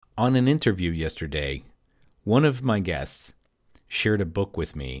On an interview yesterday, one of my guests shared a book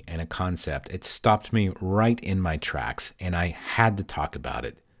with me and a concept. It stopped me right in my tracks, and I had to talk about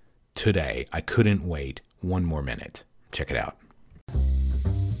it today. I couldn't wait one more minute. Check it out.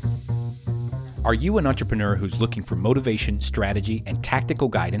 Are you an entrepreneur who's looking for motivation, strategy, and tactical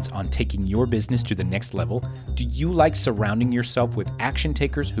guidance on taking your business to the next level? Do you like surrounding yourself with action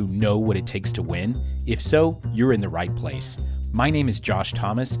takers who know what it takes to win? If so, you're in the right place. My name is Josh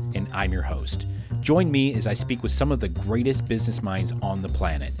Thomas, and I'm your host. Join me as I speak with some of the greatest business minds on the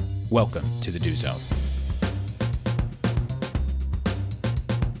planet. Welcome to the Do Zone.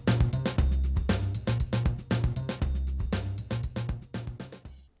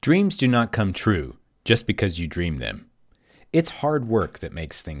 Dreams do not come true just because you dream them. It's hard work that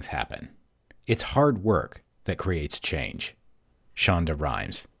makes things happen. It's hard work that creates change. Shonda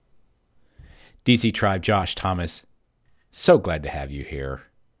Rhimes. DC Tribe, Josh Thomas, so glad to have you here.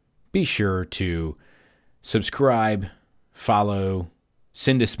 Be sure to subscribe, follow,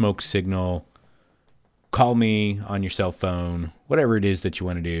 send a smoke signal, call me on your cell phone, whatever it is that you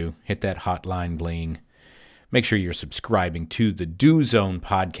want to do. Hit that hotline bling. Make sure you're subscribing to the Do Zone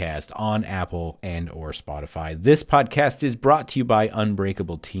podcast on Apple and or Spotify. This podcast is brought to you by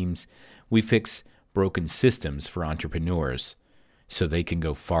Unbreakable Teams. We fix broken systems for entrepreneurs so they can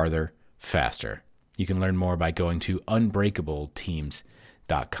go farther, faster. You can learn more by going to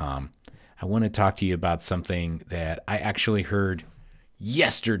unbreakableteams.com. I want to talk to you about something that I actually heard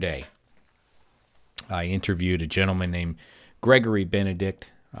yesterday. I interviewed a gentleman named Gregory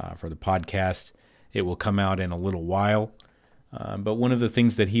Benedict for the podcast. It will come out in a little while. But one of the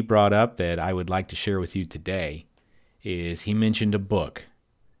things that he brought up that I would like to share with you today is he mentioned a book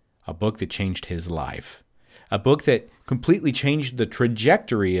that changed his life, a book that completely changed the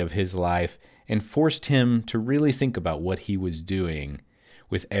trajectory of his life and forced him to really think about what he was doing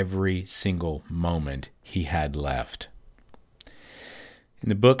with every single moment he had left. And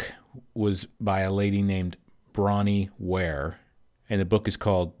the book was by a lady named Bronnie Ware. And the book is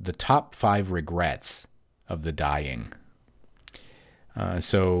called The Top 5 Regrets of the Dying.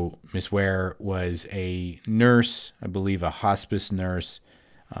 So Miss Ware was a nurse, I believe a hospice nurse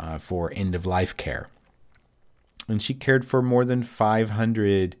for end-of-life care. And she cared for more than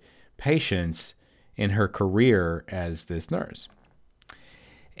 500 patients in her career as this nurse.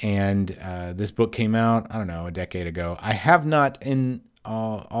 And this book came out, I don't know, a decade ago. I have not, in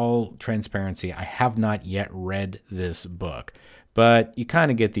all transparency, I have not yet read this book. But you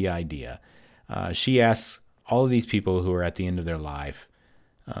kind of get the idea. She asks all of these people who are at the end of their life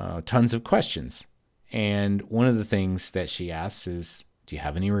tons of questions. And one of the things that she asks is, do you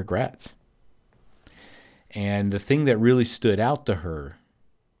have any regrets? And the thing that really stood out to her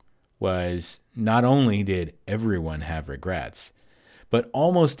was not only did everyone have regrets, but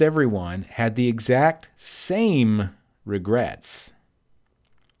almost everyone had the exact same regrets.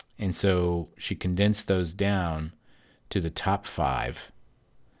 And so she condensed those down to the top 5.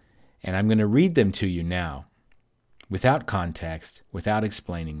 And I'm going to read them to you now without context, without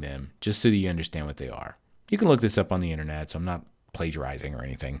explaining them, just so that you understand what they are. You can look this up on the internet, so I'm not plagiarizing or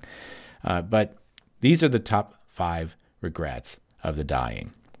anything. But these are the top 5 regrets of the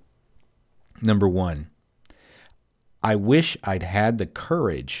dying. Number 1, I wish I'd had the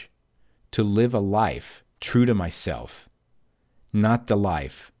courage to live a life true to myself, not the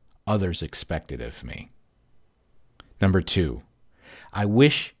life others expected of me. Number 2, I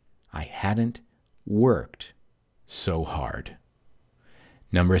wish I hadn't worked so hard.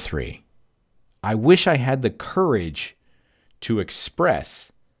 Number 3, I wish I had the courage to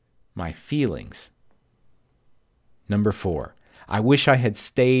express my feelings. Number 4, I wish I had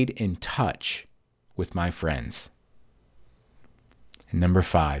stayed in touch with my friends. And number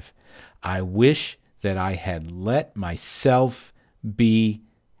 5, I wish that I had let myself be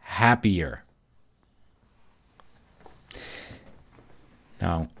happier.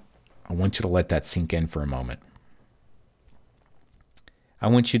 Now, I want you to let that sink in for a moment. I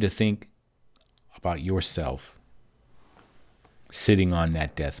want you to think about yourself sitting on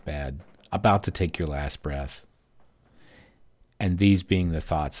that deathbed, about to take your last breath, and these being the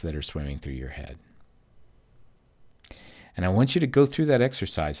thoughts that are swimming through your head. And I want you to go through that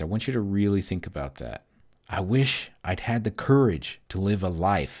exercise. I want you to really think about that. I wish I'd had the courage to live a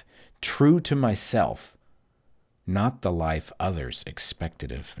life true to myself, not the life others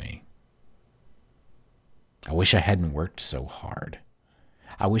expected of me. I wish I hadn't worked so hard.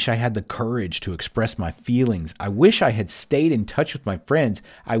 I wish I had the courage to express my feelings. I wish I had stayed in touch with my friends.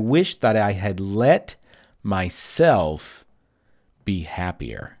 I wish that I had let myself be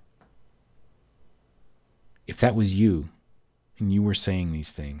happier. If that was you and you were saying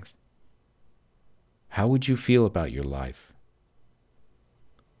these things, how would you feel about your life?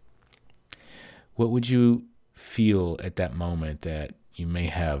 What would you feel at that moment that you may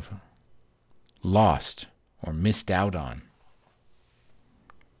have lost or missed out on?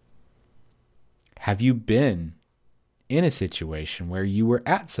 Have you been in a situation where you were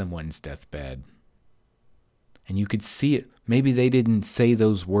at someone's deathbed and you could see it? Maybe they didn't say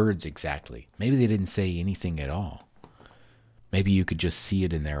those words exactly. Maybe they didn't say anything at all. Maybe you could just see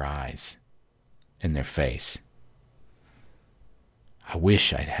it in their eyes, in their face. I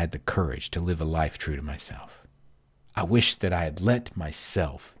wish I'd had the courage to live a life true to myself. I wish that I had let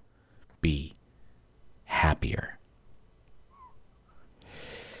myself be happier.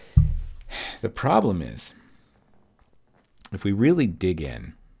 The problem is, if we really dig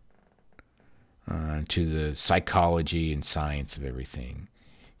in to the psychology and science of everything,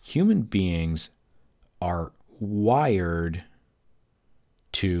 human beings are wired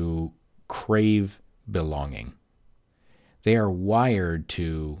to crave belonging. They are wired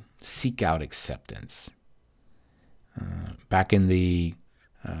to seek out acceptance. Back in the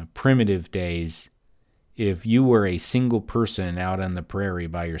primitive days, if you were a single person out on the prairie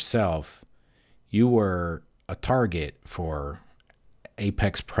by yourself, you were a target for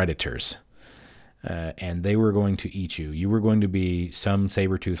apex predators, and they were going to eat you. You were going to be some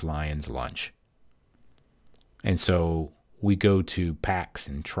saber-toothed lion's lunch. And so we go to packs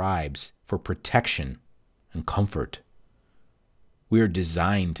and tribes for protection and comfort. We are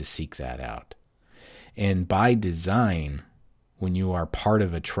designed to seek that out. And by design, when you are part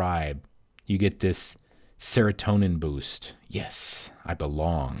of a tribe, you get this serotonin boost. Yes, I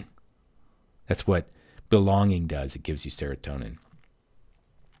belong. That's what belonging does. It gives you serotonin.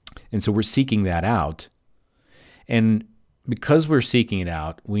 And so we're seeking that out. And because we're seeking it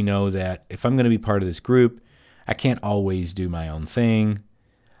out, we know that if I'm going to be part of this group, I can't always do my own thing.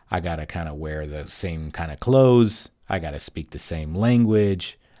 I got to kind of wear the same kind of clothes. I got to speak the same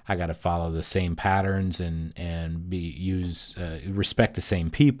language. I got to follow the same patterns and respect the same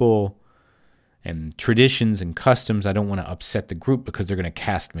people and traditions and customs. I don't want to upset the group because they're going to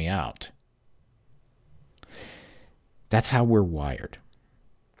cast me out. That's how we're wired.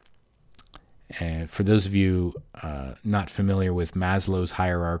 And for those of you not familiar with Maslow's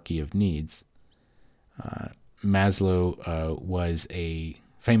hierarchy of needs, Maslow was a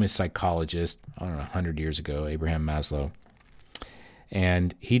famous psychologist, 100 years ago, Abraham Maslow.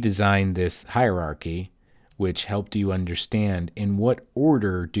 And he designed this hierarchy, which helped you understand in what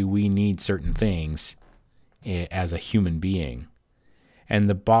order do we need certain things as a human being. And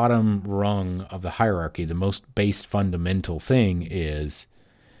the bottom rung of the hierarchy, the most base fundamental thing is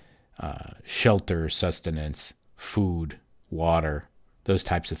shelter, sustenance, food, water, those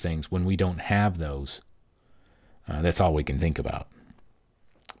types of things. When we don't have those, that's all we can think about.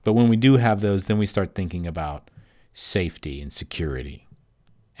 But when we do have those, then we start thinking about safety and security.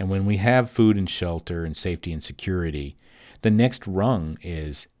 And when we have food and shelter and safety and security, the next rung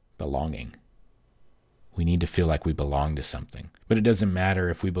is belonging. We need to feel like we belong to something. But it doesn't matter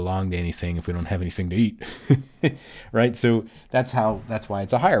if we belong to anything if we don't have anything to eat. Right? So that's why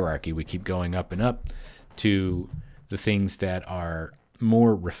it's a hierarchy. We keep going up and up to the things that are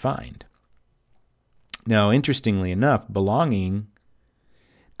more refined. Now, interestingly enough, belonging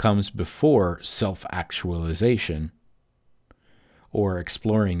comes before self-actualization or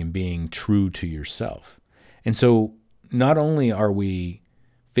exploring and being true to yourself. And so not only are we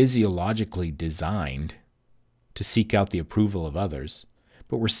physiologically designed to seek out the approval of others,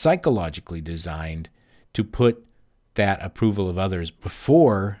 but we're psychologically designed to put that approval of others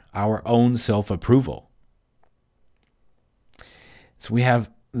before our own self-approval. So we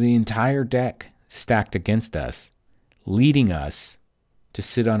have the entire deck stacked against us, leading us to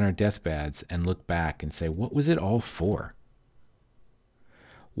sit on our deathbeds and look back and say, what was it all for?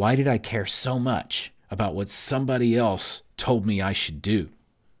 Why did I care so much about what somebody else told me I should do?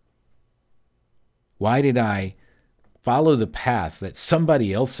 Why did I follow the path that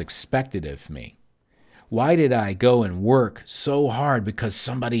somebody else expected of me? Why did I go and work so hard because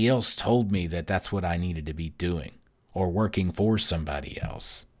somebody else told me that that's what I needed to be doing or working for somebody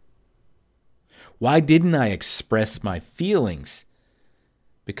else? Why didn't I express my feelings?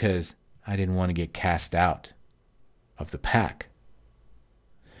 Because I didn't want to get cast out of the pack.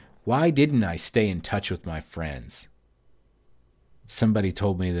 Why didn't I stay in touch with my friends? Somebody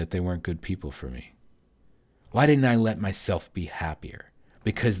told me that they weren't good people for me. Why didn't I let myself be happier?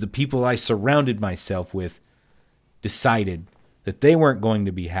 Because the people I surrounded myself with decided that they weren't going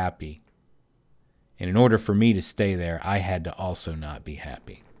to be happy. And in order for me to stay there, I had to also not be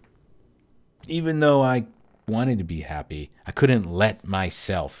happy. Even though I wanted to be happy. I couldn't let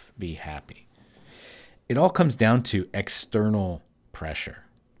myself be happy. It all comes down to external pressure.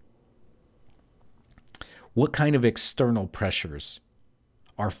 What kind of external pressures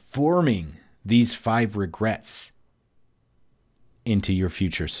are forming these 5 regrets into your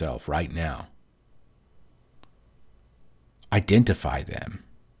future self right now? Identify them.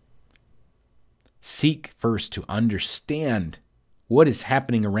 Seek first to understand what is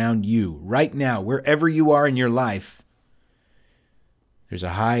happening around you right now, wherever you are in your life. There's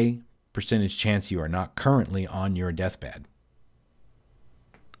a high percentage chance you are not currently on your deathbed.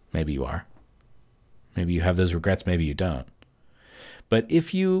 Maybe you are. Maybe you have those regrets, maybe you don't. But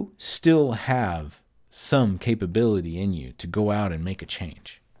if you still have some capability in you to go out and make a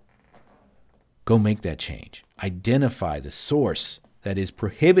change, go make that change. Identify the source that is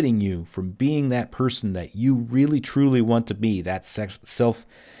prohibiting you from being that person that you really truly want to be, that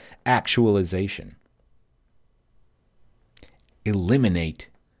self-actualization. Eliminate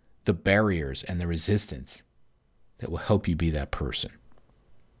the barriers and the resistance that will help you be that person.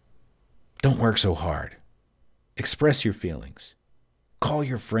 Don't work so hard. Express your feelings. Call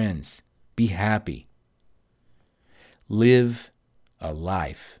your friends. Be happy. Live a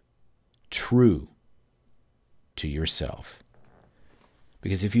life true to yourself.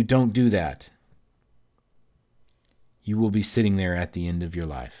 Because if you don't do that, you will be sitting there at the end of your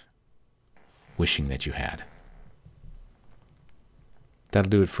life wishing that you had. That'll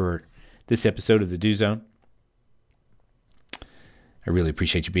do it for this episode of the Do Zone. I really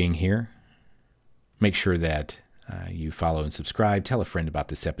appreciate you being here. Make sure that you follow and subscribe. Tell a friend about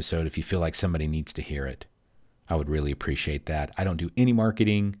this episode if you feel like somebody needs to hear it. I would really appreciate that. I don't do any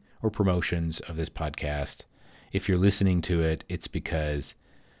marketing or promotions of this podcast. If you're listening to it, it's because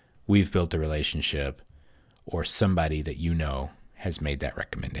we've built a relationship or somebody that you know has made that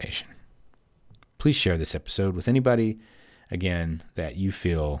recommendation. Please share this episode with anybody, again, that you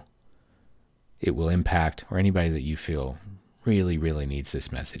feel it will impact, or anybody that you feel really, really needs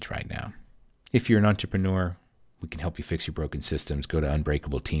this message right now. If you're an entrepreneur, we can help you fix your broken systems. Go to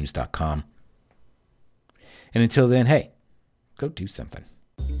unbreakableteams.com. And until then, hey, go do something.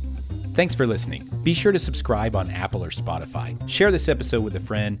 Thanks for listening. Be sure to subscribe on Apple or Spotify. Share this episode with a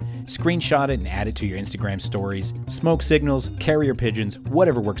friend, screenshot it and add it to your Instagram stories, smoke signals, carrier pigeons,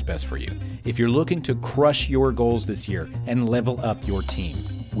 whatever works best for you. If you're looking to crush your goals this year and level up your team,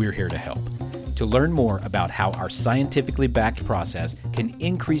 we're here to help. To learn more about how our scientifically backed process can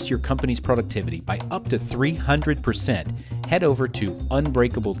increase your company's productivity by up to 300%, head over to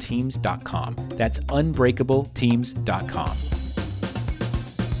unbreakableteams.com. That's unbreakableteams.com.